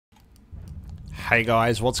Hey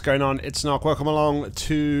guys, what's going on? It's Narc. Welcome along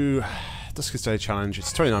to Duskers Daily Challenge.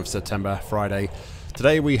 It's 29th September, Friday.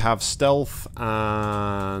 Today we have Stealth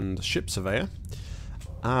and Ship Surveyor.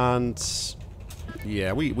 And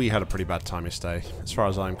yeah, we had a pretty bad time yesterday. As far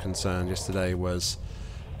as I'm concerned, yesterday was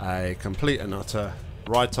a complete and utter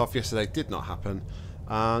write-off. Yesterday did not happen.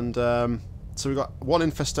 And so we've got one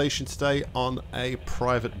infestation today on a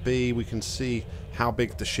private B. We can see how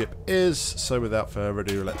big the ship is. So without further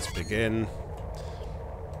ado, let's begin.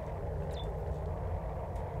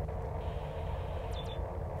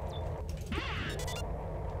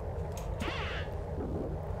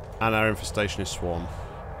 And our infestation is swarm.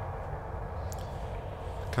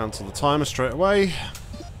 Cancel the timer straight away.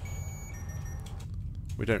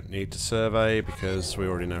 We don't need to survey because we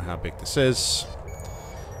already know how big this is.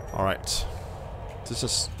 Alright. This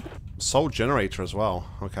is a soul generator as well.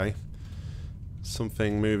 Okay.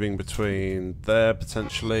 Something moving between there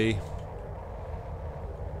potentially.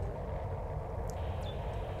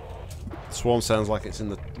 Swarm sounds like it's in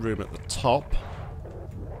the room at the top.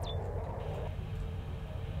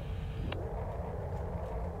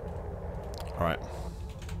 Alright.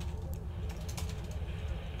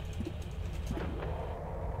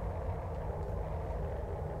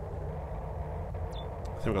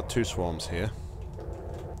 I think we've got two swarms here.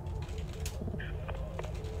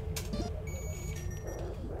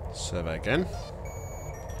 Survey again.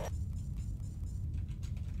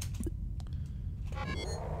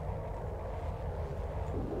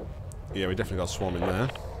 Yeah, we definitely got a swarm in there.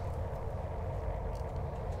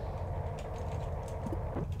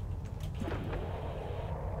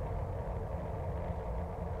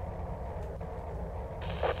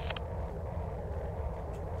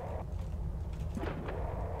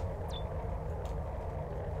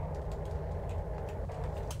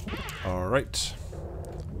 Alright.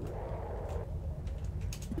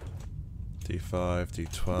 D5,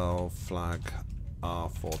 D12, flag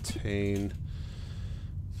R14.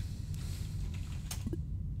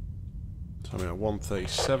 So I'm at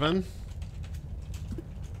 137.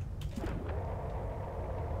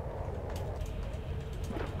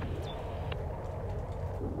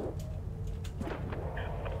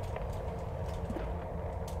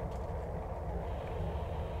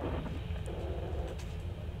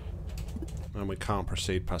 And we can't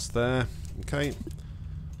proceed past there. Okay.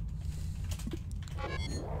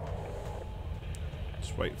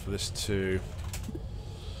 Just wait for this to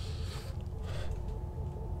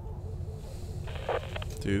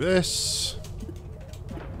do this.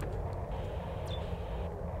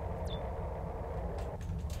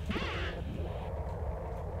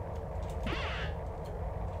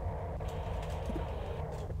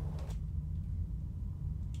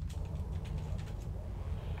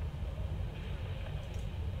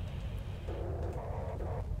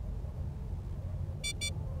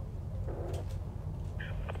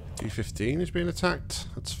 D15 is being attacked.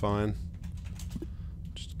 That's fine.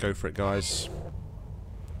 Just go for it, guys.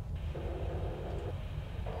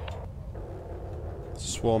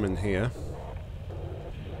 Swarm in here.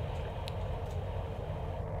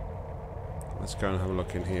 Let's go and have a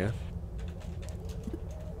look in here.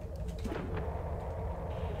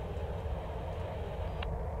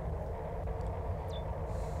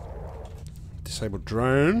 Disabled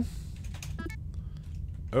drone.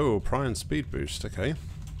 Oh, pry and speed boost. Okay.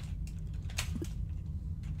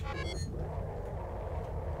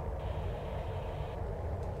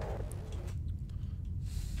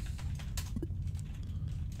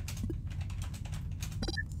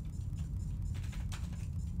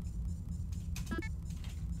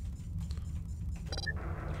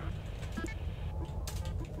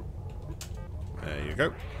 There you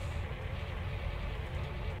go.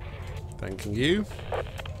 Thanking you.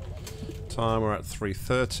 Time we're at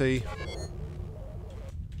 3:30.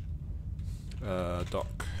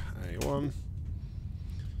 Dock A1.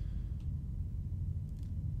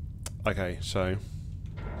 Okay, so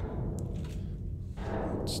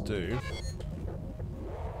let's do.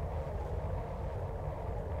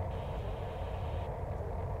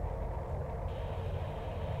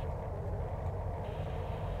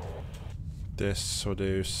 This will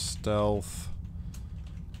do stealth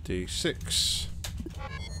D6.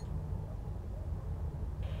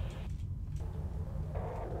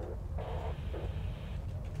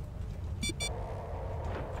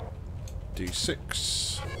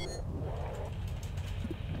 D6.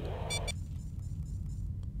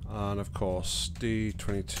 And of course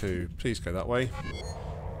D22. Please go that way.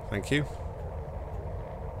 Thank you.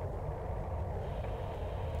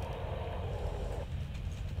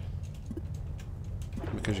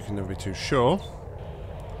 Because you can never be too sure.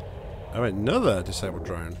 Oh, another disabled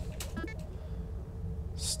drone.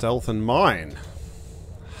 Stealth and mine.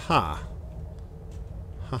 Ha.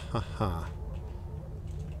 Ha ha ha.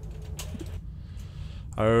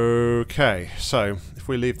 Okay, so if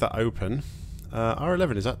we leave that open,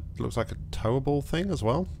 R11, is that looks like a towable thing as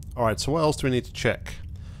well? Alright, so what else do we need to check?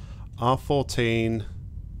 R14.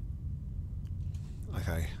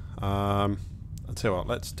 Okay, I'll tell you what,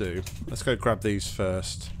 let's go grab these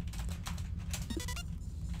first.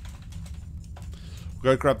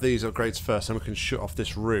 We'll go grab these upgrades first, and we can shut off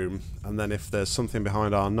this room, and then if there's something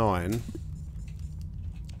behind R9,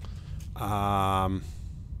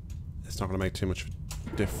 it's not going to make too much of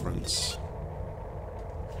a difference.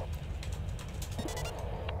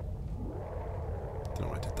 Don't know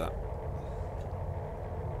why I did that.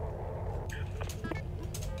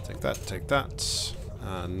 Take that,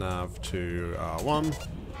 and nav to R1.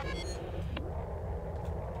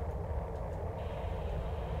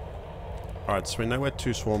 Alright, so we know where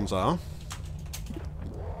 2 swarms are.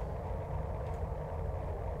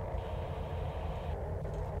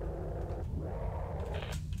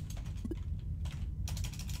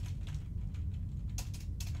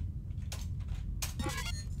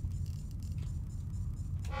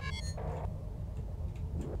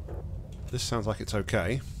 This sounds like it's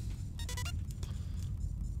okay.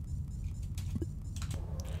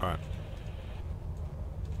 Alright.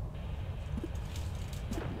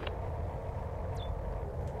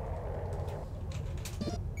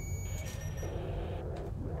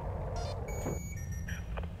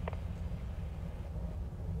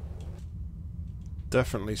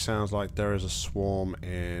 Definitely sounds like there is a swarm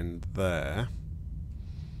in there.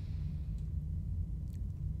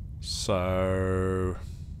 So...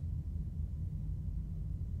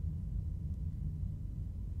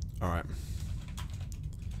 Alright.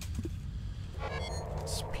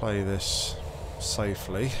 Let's play this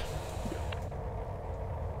safely.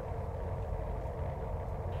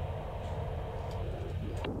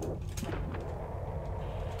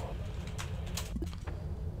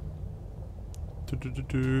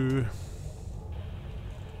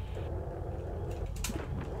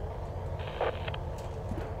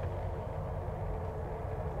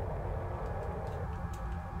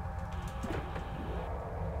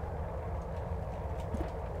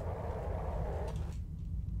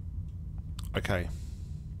 Okay,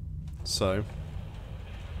 so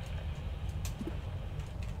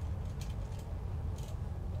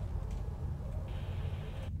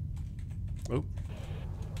oh.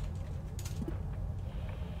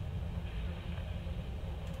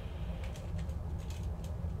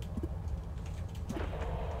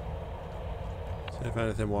 See if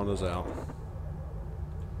anything wanders out.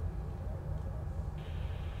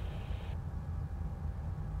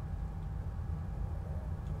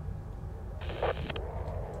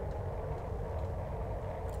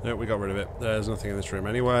 Nope, we got rid of it. There's nothing in this room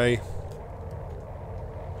anyway.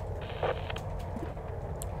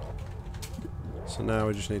 So now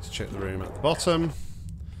we just need to check the room at the bottom.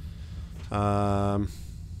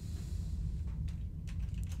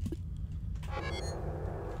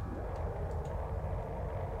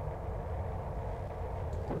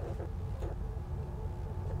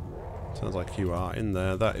 Sounds like you are in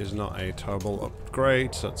there. That is not a towable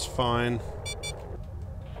upgrade, so that's fine.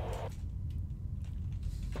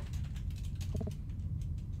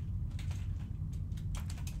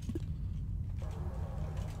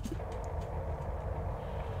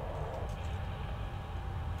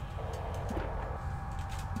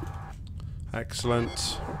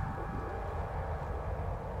 Excellent.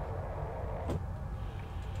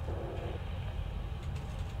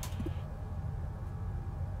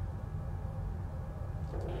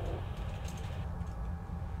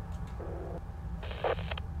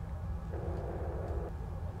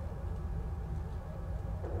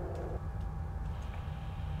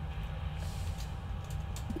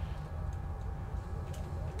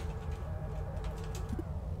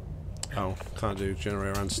 Oh, can't do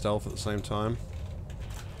generator and stealth at the same time.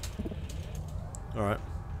 Alright.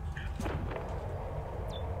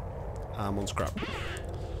 And one scrap.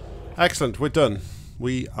 Excellent, we're done.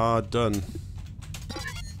 We are done.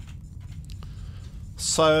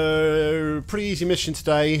 So, pretty easy mission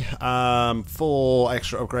today. 4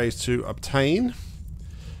 extra upgrades to obtain.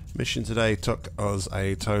 Mission today took us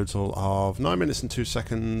a total of 9 minutes and 2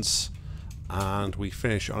 seconds. And we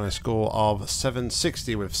finish on a score of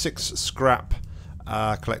 760 with 6 scrap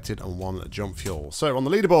collected and 1 jump fuel. So on the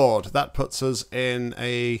leaderboard, that puts us in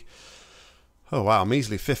a, oh wow,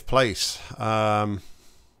 measly 5th place.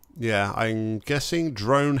 Yeah, I'm guessing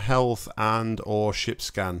drone health and or ship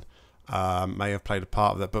scan. may have played a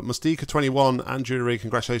part of that. But Mustika 21 and Jury,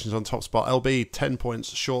 congratulations on top spot. LB 10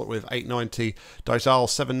 points short with 890. Dysal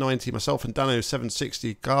 790. Myself and Dano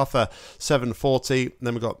 760. Gartha 740. And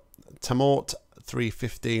then we've got Tamort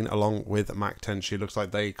 315 along with Mac Tenshi. Looks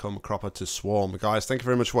like they come cropper to Swarm. Guys, thank you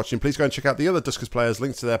very much for watching. Please go and check out the other Duskers players.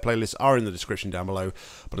 Links to their playlists are in the description down below.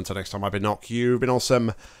 But until next time, I've been Nock. You've been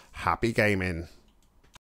awesome. Happy gaming.